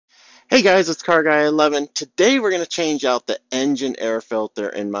Hey guys, it's Car Guy 11. Today we're going to change out the engine air filter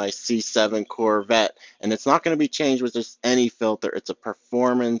in my C7 Corvette, and it's not going to be changed with just any filter. It's a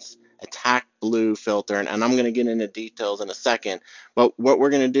performance attack blue filter, and I'm going to get into details in a second. But what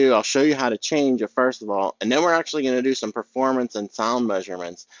we're going to do, I'll show you how to change it first of all, and then we're actually going to do some performance and sound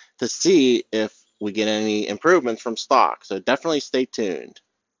measurements to see if we get any improvements from stock. So definitely stay tuned.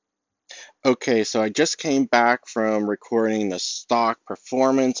 Okay, so I just came back from recording the stock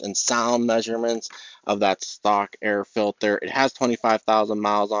performance and sound measurements of that stock air filter. It has 25,000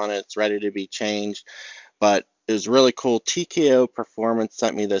 miles on it. It's ready to be changed, but it was really cool. TKO Performance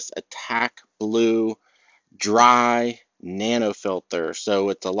sent me this Attack Blue dry nano filter. So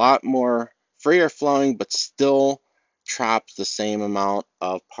it's a lot more freer flowing, but still traps the same amount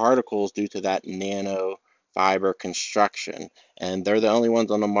of particles due to that nano fiber construction. And they're the only ones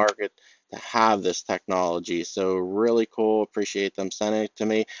on the market to have this technology. So really cool. Appreciate them sending it to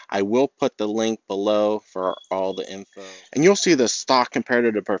me. I will put the link below for all the info. And you'll see the stock compared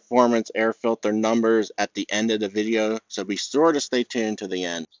to the performance air filter numbers at the end of the video. So be sure to stay tuned to the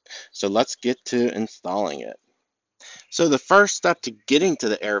end. So let's get to installing it. So the first step to getting to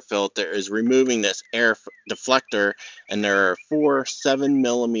the air filter is removing this air deflector, and there are 4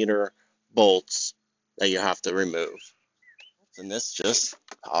 7mm bolts that you have to remove. And this just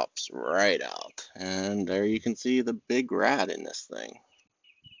pops right out. And there you can see the big rat in this thing.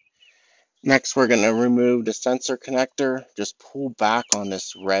 Next, we're going to remove the sensor connector. Just pull back on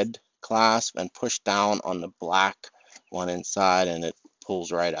this red clasp and push down on the black one inside, and it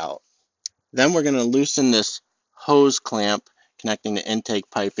pulls right out. Then we're going to loosen this hose clamp connecting the intake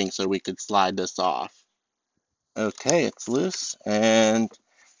piping so we could slide this off. Okay, it's loose, and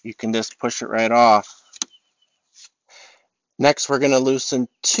you can just push it right off. Next, we're going to loosen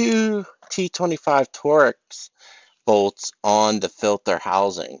 2 T25 Torx bolts on the filter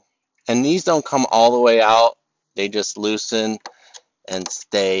housing. And these don't come all the way out. They just loosen and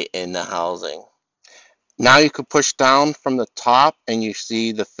stay in the housing. Now you can push down from the top and you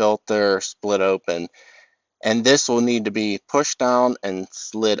see the filter split open. And this will need to be pushed down and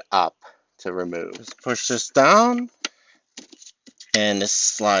slid up to remove. Just push this down and this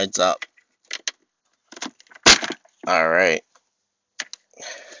slides up. All right.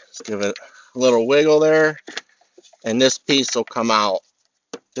 Let's give it a little wiggle there, and this piece will come out.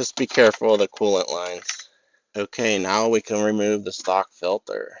 Just be careful of the coolant lines. Okay, now we can remove the stock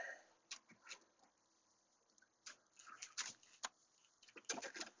filter.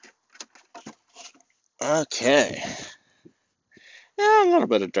 Okay. Yeah, a little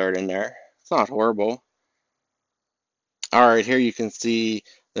bit of dirt in there. It's not horrible. All right, here you can see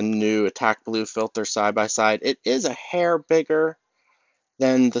the new Attack Blue filter side by side. It is a hair bigger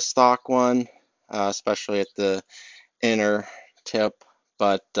than the stock one, especially at the inner tip,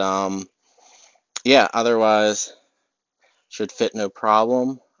 but yeah, otherwise should fit no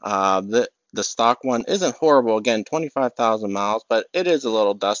problem. The stock one isn't horrible. Again, 25,000 miles, but it is a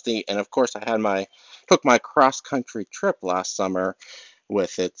little dusty. And of course, I took my cross-country trip last summer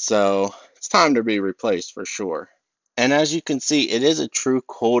with it, so it's time to be replaced for sure. And as you can see, it is a true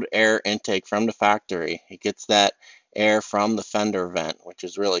cold air intake from the factory. It gets that air from the fender vent, which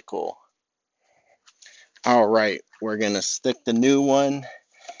is really cool. All right, we're gonna stick the new one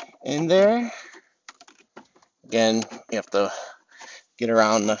in there. Again, you have to get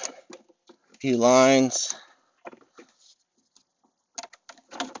around a few lines.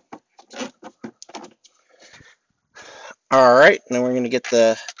 All right, now we're gonna get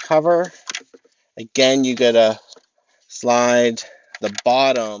the cover. Again, you gotta slide the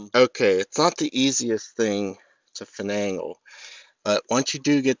bottom. Okay, it's not the easiest thing to finagle, but once you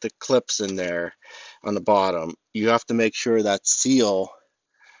do get the clips in there on the bottom, you have to make sure that seal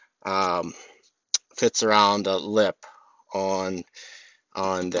fits around the lip on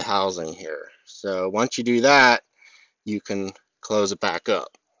the housing here. So once you do that, you can close it back up.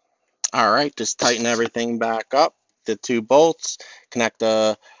 All right, just tighten everything back up. The 2 bolts, connect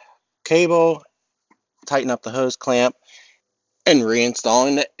the cable, tighten up the hose clamp, and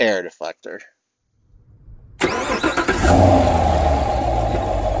reinstalling the air deflector.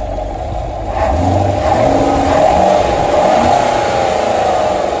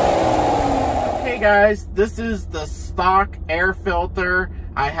 Okay guys, this is the stock air filter.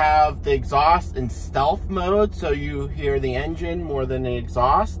 I have the exhaust in stealth mode, so you hear the engine more than the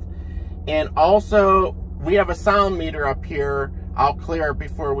exhaust. And also, we have a sound meter up here. I'll clear it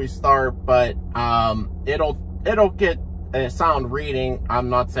before we start, but it'll get a sound reading. I'm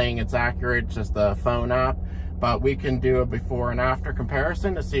not saying it's accurate, just a phone app, but we can do a before and after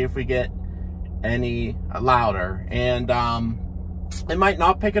comparison to see if we get any louder. And It might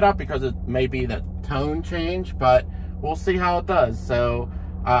not pick it up because it may be the tone change, but we'll see how it does. So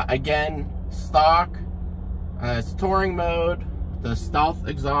again, stock, it's touring mode, the stealth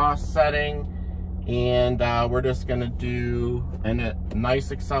exhaust setting, and we're just gonna do a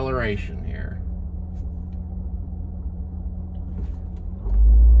nice acceleration here.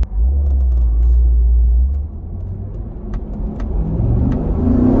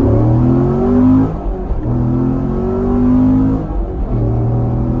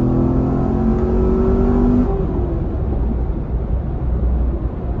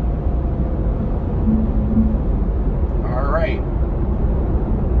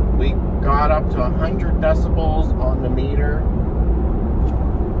 Got up to 100 decibels on the meter.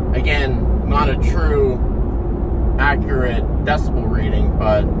 Again, not a true accurate decibel reading,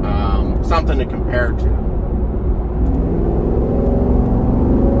 but something to compare to.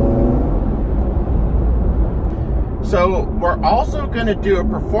 So we're also going to do a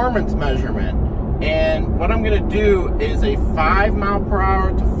performance measurement, and what I'm going to do is a 5 mile per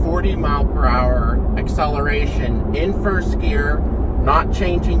hour to 40 mile per hour acceleration in first gear, not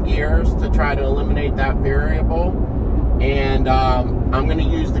changing gears to try to eliminate that variable. And I'm going to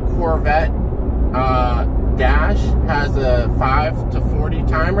use the Corvette dash. Has a 5 to 40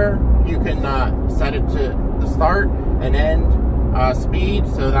 timer. You can set it to the start and end speed,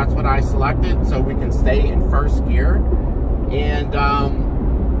 so that's what I selected, so we can stay in first gear. And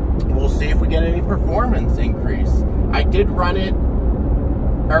we'll see if we get any performance increase. I did run it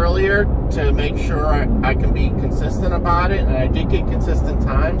earlier to make sure I can be consistent about it, and I did get consistent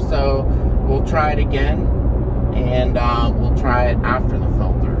time, so we'll try it again, and we'll try it after the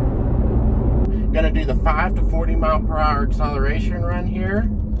filter. Gonna do the 5 to 40 mile per hour acceleration run here.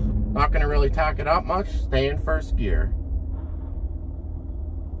 Not gonna really tack it up much, stay in first gear.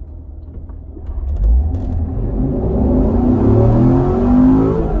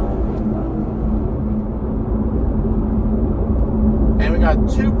 Got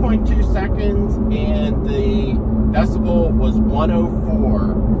 2.2 seconds, and the decibel was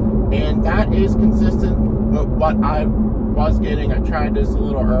 104, and that is consistent with what I was getting. I tried this a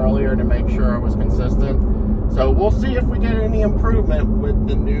little earlier to make sure I was consistent, so we'll see if we get any improvement with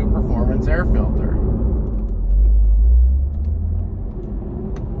the new performance air filter.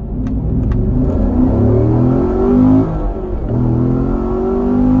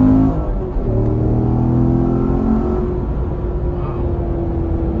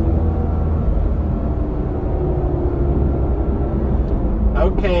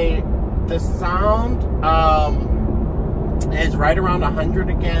 Okay, the sound is right around 100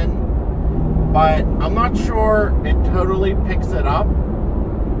 again, but I'm not sure it totally picks it up.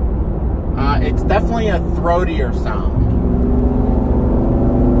 It's definitely a throatier sound.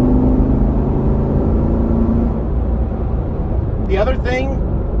 The other thing,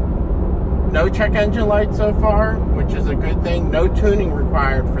 no check engine light so far, which is a good thing. No tuning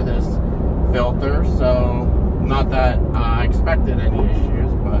required for this filter, so not that I expected any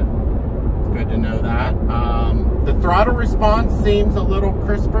issues, but it's good to know that. The throttle response seems a little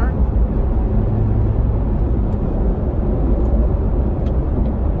crisper.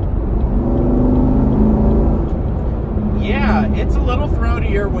 Yeah, it's a little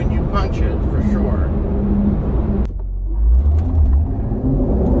throatier when you punch it, for sure.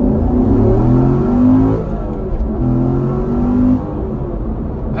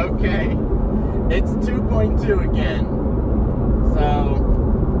 Okay. It's 2.2 again, so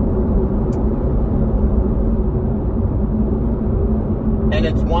and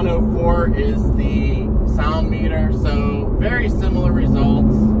it's 104 is the sound meter, so very similar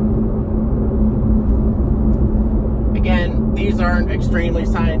results. Again, these aren't extremely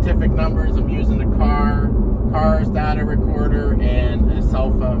scientific numbers. I'm using a car's data recorder and a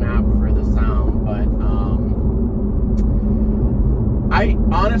cell phone app for the sound, but I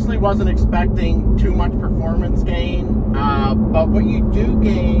honestly wasn't expecting too much performance gain, but what you do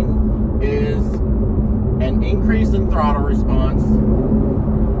gain is an increase in throttle response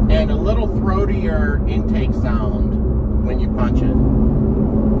and a little throatier intake sound when you punch it.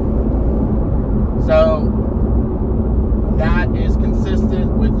 So that is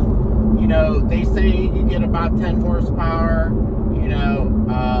consistent with, you know, they say you get about 10 horsepower, you know,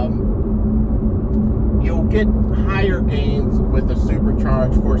 you'll get higher gains with a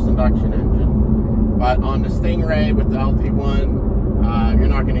supercharged forced induction engine. But on the Stingray with the LT1, you're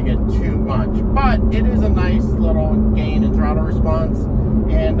not going to get too much. But it is a nice little gain in throttle response.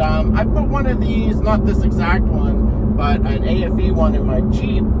 And I put one of these, not this exact one, but an AFE one in my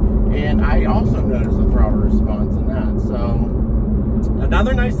Jeep. And I also noticed a throttle response in that. So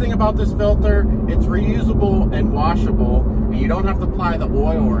Another nice thing about this filter, it's reusable and washable, and you don't have to apply the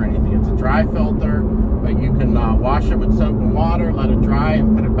oil or anything. It's a dry filter, but you can wash it with soap and water, let it dry,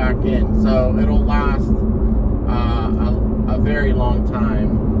 and put it back in. So it'll last a very long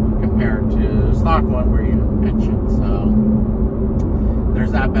time compared to the stock one where you pitch it. So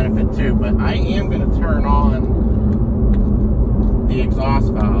there's that benefit too. But I am going to turn on the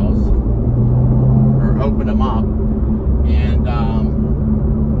exhaust valves, or open them up, and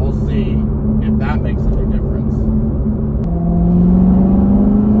we'll see if that makes any difference.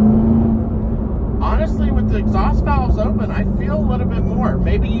 Honestly, with the exhaust valves open, I feel a little bit more.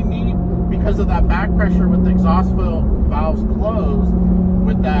 Maybe you need, because of that back pressure with the exhaust valves closed,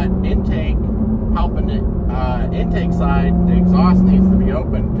 with that intake helping the intake side, the exhaust needs to be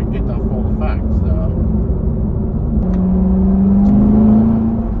open to get the full effect. So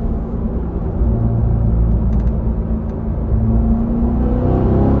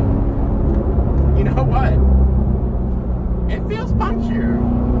you know what? It feels punchier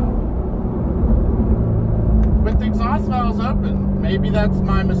with the exhaust valves open. Maybe that's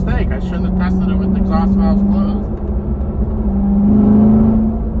my mistake. I shouldn't have tested it with the exhaust valves closed.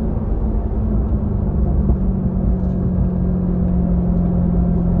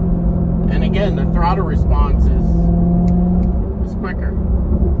 And again, the throttle response is quicker.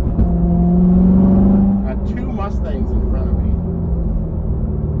 Got two Mustangs in front of me.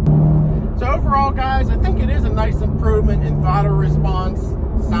 So overall, guys, I think it is a nice improvement in throttle response,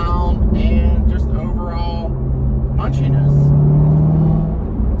 sound, and just overall punchiness.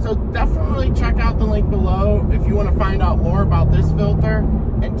 So definitely check out the link below if you want to find out more about this filter,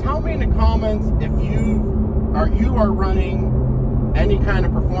 and tell me in the comments if you are running any kind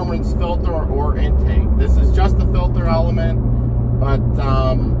of performance filter or intake. This is just the filter element, but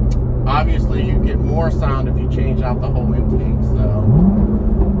obviously you get more sound if you change out the whole intake. So,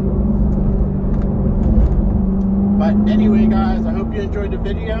 but anyway, guys, I hope you enjoyed the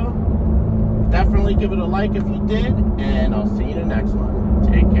video. Definitely give it a like if you did, and I'll see you in the next one.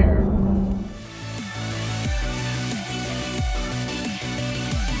 Take care.